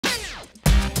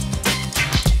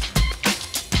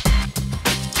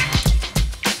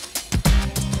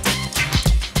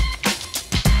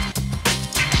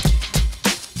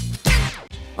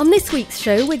this week's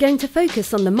show, we're going to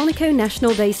focus on the Monaco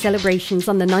National Day celebrations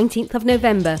on the 19th of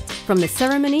November, from the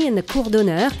ceremony in the Cour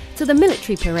d'Honneur to the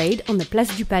military parade on the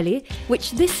Place du Palais,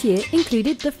 which this year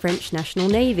included the French National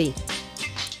Navy.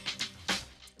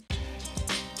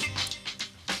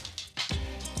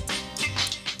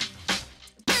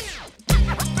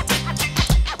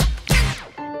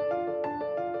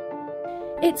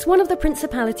 It's one of the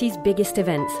Principality's biggest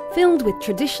events, filled with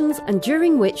traditions and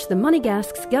during which the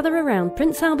Monégasques gather around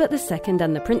Prince Albert II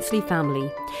and the princely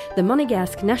family. The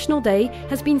Monégasque National Day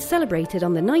has been celebrated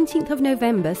on the 19th of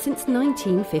November since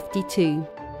 1952.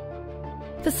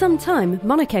 For some time,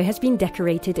 Monaco has been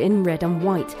decorated in red and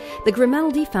white, the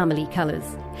Grimaldi family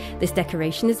colours. This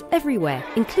decoration is everywhere,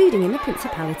 including in the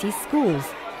Principality's schools.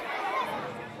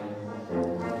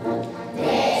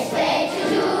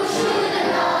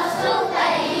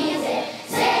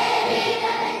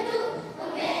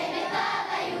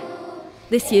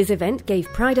 This year's event gave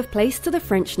pride of place to the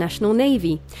French National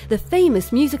Navy. The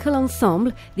famous musical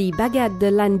ensemble, the Bagad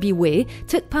de l'Anbioué,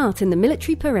 took part in the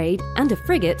military parade, and a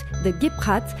frigate, the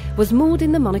Guiprat, was moored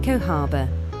in the Monaco harbour.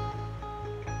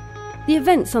 The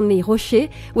events on the Rocher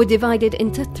were divided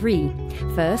into three.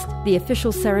 First, the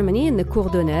official ceremony in the Cour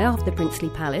d'Honneur of the princely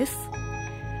palace,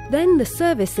 then the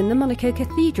service in the Monaco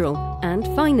Cathedral, and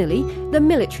finally, the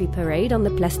military parade on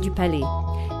the Place du Palais.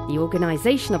 The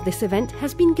organisation of this event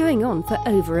has been going on for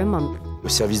over a month. All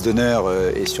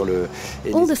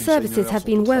the services have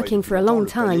been working for a long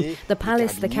time. The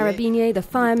palace, the carabiniers, the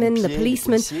firemen, the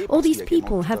policemen, all these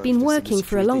people have been working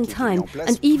for a long time,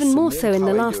 and even more so in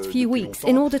the last few weeks,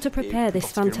 in order to prepare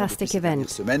this fantastic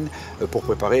event.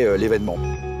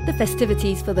 The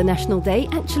festivities for the National Day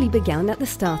actually began at the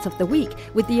start of the week,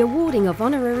 with the awarding of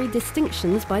honorary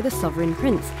distinctions by the Sovereign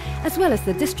Prince, as well as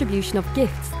the distribution of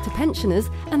gifts to pensioners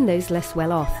and those less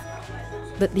well off.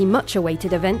 But the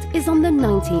much-awaited event is on the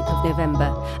 19th of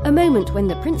November, a moment when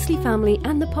the princely family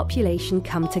and the population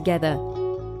come together.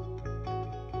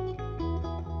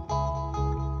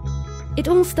 It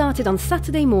all started on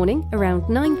Saturday morning around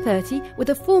 9:30 with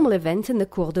a formal event in the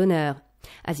Cour d'Honneur.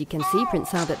 As you can see,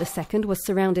 Prince Albert II was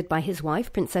surrounded by his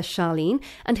wife, Princess Charlene,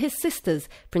 and his sisters,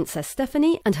 Princess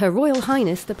Stephanie and Her Royal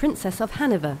Highness the Princess of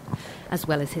Hanover, as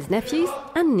well as his nephews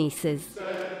and nieces.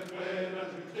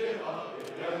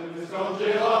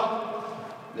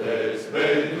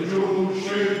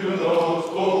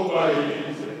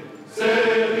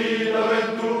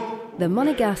 The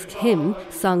Monégasque hymn,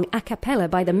 sung a cappella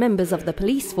by the members of the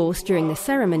police force during the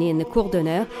ceremony in the Cour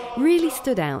d'Honneur, really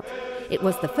stood out. It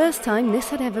was the first time this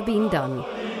had ever been done.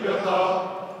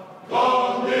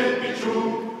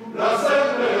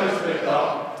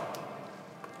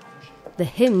 The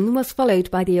hymn was followed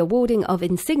by the awarding of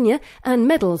insignia and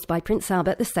medals by Prince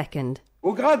Albert II.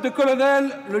 Au grade de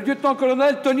colonel, le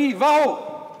lieutenant-colonel Tony Varro.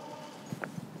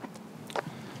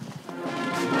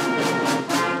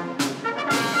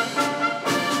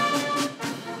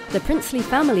 The princely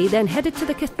family then headed to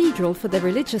the cathedral for the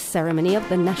religious ceremony of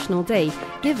the National Day,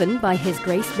 given by His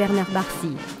Grace Bernard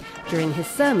Barcy. During his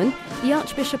sermon, the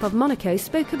Archbishop of Monaco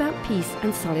spoke about peace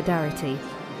and solidarity.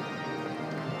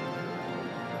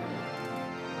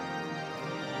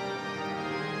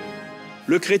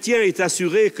 Le chrétien est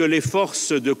assuré que les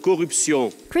forces de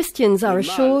corruption. Christians are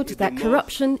assured that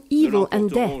corruption, evil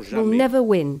and death will never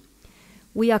win.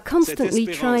 We are constantly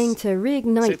trying to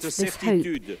reignite this hope,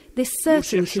 this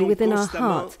certainty within our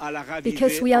heart,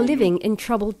 because we are living in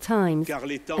troubled times,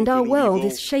 and our world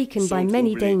is shaken by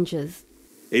many dangers.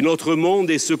 Et notre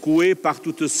monde est secoué par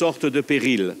toutes sortes de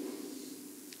périls.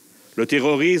 Le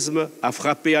terrorisme a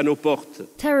frappé à nos portes.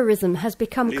 Terrorism has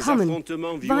become common.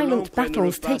 Violent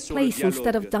battles take place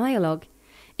instead of dialogue.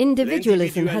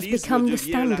 Individualism has become the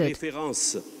standard.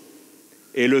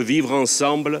 Et le vivre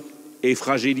ensemble est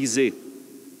fragilisé.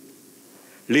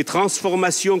 Les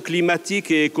transformations climatiques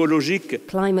et écologiques.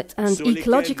 Climate and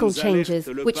ecological changes,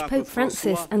 which Pope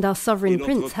Francis and our Sovereign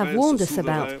Prince have warned us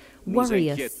about,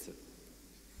 worry us.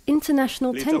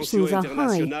 International tensions are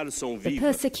high. The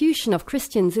persecution of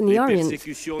Christians in the Orient,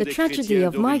 the tragedy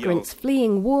of migrants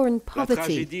fleeing war and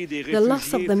poverty, the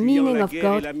loss of the meaning of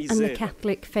God and the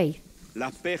Catholic faith.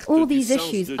 All these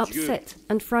issues upset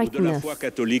and frighten us.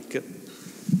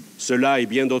 Cela et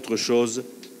bien d'autres choses,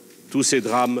 tous ces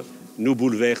drames nous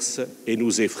bouleversent et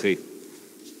nous effraient.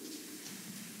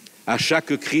 À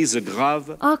chaque crise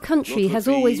grave, our country has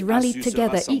always rallied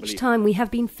together each time we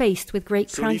have been faced with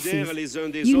great crises.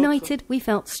 United, we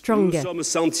felt stronger. Nous sommes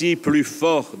sentis plus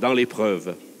forts dans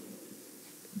l'épreuve.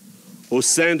 Au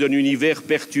sein d'un univers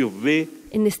perturbé,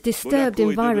 In this disturbed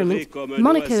environment,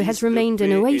 Monaco has remained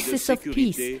an oasis of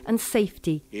peace and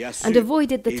safety, and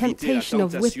avoided the temptation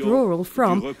of withdrawal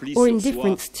from or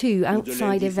indifference to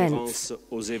outside events.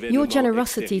 Your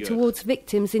generosity towards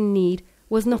victims in need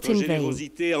was not in vain. Votre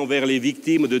générosité envers les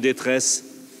victimes de détresse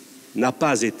n'a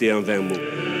pas été un vain mot.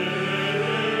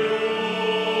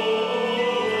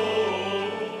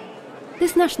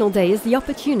 This National Day is the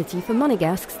opportunity for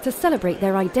Monegasques to celebrate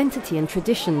their identity and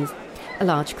traditions. A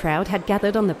large crowd had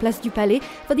gathered on the Place du Palais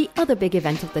for the other big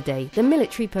event of the day, the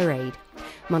military parade.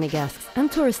 Monegasques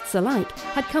and tourists alike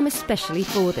had come especially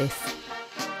for this.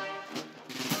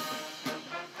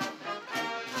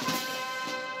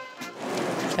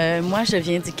 Moi, je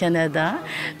viens du Canada.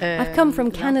 I've come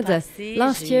from Canada.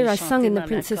 Last year I sung in the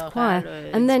Prince's Choir,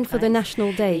 and then for the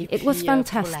National Day. It was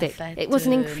fantastic. It was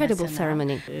an incredible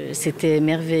ceremony. C'était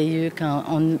merveilleux quand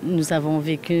nous avons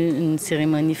vécu une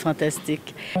cérémonie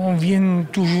fantastique. On vient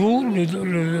toujours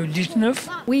le 19.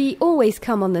 We always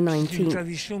come on the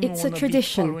 19th. It's a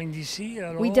tradition.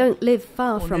 We don't live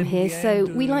far from here,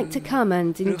 so we like to come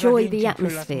and enjoy the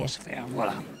atmosphere.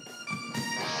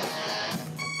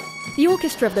 The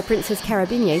orchestra of the Prince's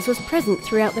Carabiniers was present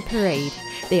throughout the parade.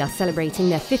 They are celebrating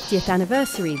their 50th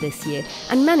anniversary this year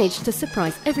and managed to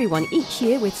surprise everyone each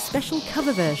year with special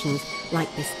cover versions,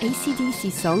 like this AC/DC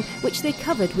song, which they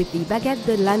covered with the Baguette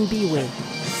de l'Anbioué.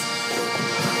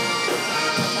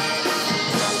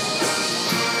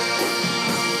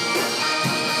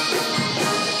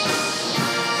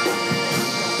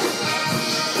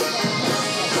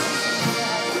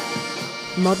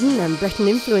 Modern and Breton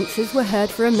influences were heard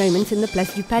for a moment in the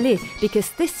Place du Palais,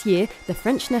 because this year the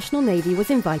French National Navy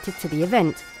was invited to the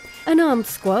event. An armed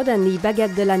squad and the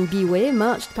Baguette de l'Anbioué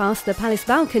marched past the palace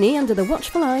balcony under the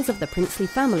watchful eyes of the princely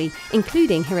family,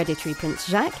 including hereditary Prince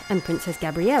Jacques and Princess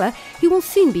Gabriella, who will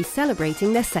soon be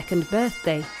celebrating their second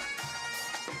birthday.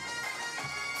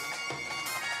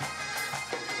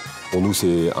 Pour nous,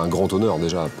 c'est un grand honneur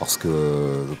déjà parce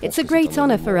que it's a great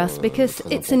honor for us because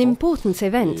it's an important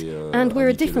event, and we're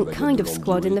a different kind of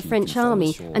squad in the French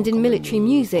army and in military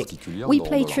music. We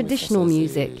play traditional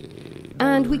music,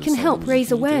 and we can help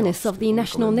raise awareness of the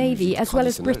National Navy as well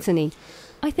as Brittany.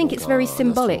 I think it's very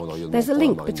symbolic. There's a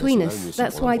link between us.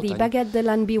 That's why the Baguette de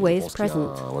l'Anbioué is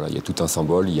present. Voilà, il y a tout un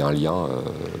symbole, il y a un lien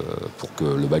pour que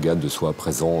le Baguette soit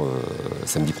présent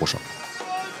samedi prochain.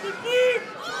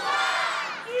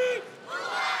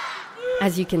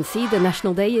 As you can see, the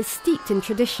National Day is steeped in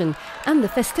tradition, and the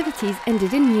festivities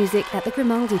ended in music at the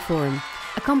Grimaldi Forum.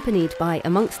 Accompanied by,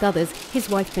 amongst others, his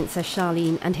wife Princess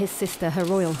Charlene and his sister Her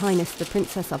Royal Highness the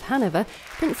Princess of Hanover,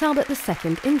 Prince Albert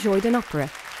II enjoyed an opera,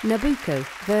 Nabucco,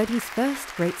 Verdi's first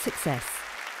great success.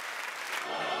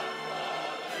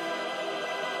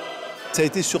 Ça a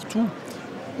été surtout,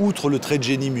 outre le trait de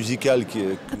génie musical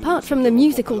Apart from the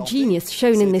musical genius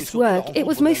shown in this work, it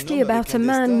was mostly about a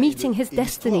man meeting his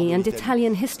destiny and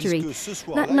Italian history.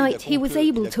 That night he was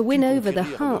able to win over the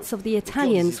hearts of the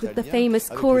Italians with the famous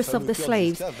Chorus of the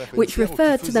Slaves, which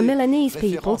referred to the Milanese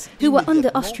people who were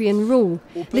under Austrian rule.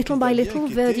 Little by little,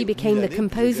 Verdi became the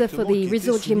composer for the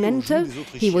Risorgimento.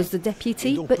 He was the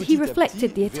deputy, but he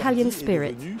reflected the Italian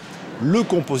spirit. Le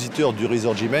compositeur du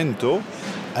Risorgimento,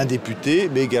 un député,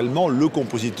 mais également le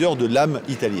compositeur de l'âme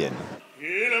italienne.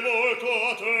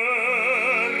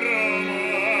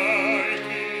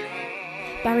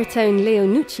 Baritone Leo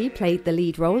Nucci played the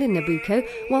lead role in Nabucco,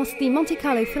 whilst the Monte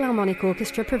Carlo Philharmonic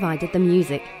Orchestra provided the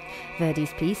music.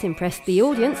 Verdi's piece impressed the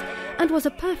audience and was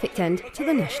a perfect end to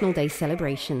the National Day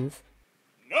celebrations.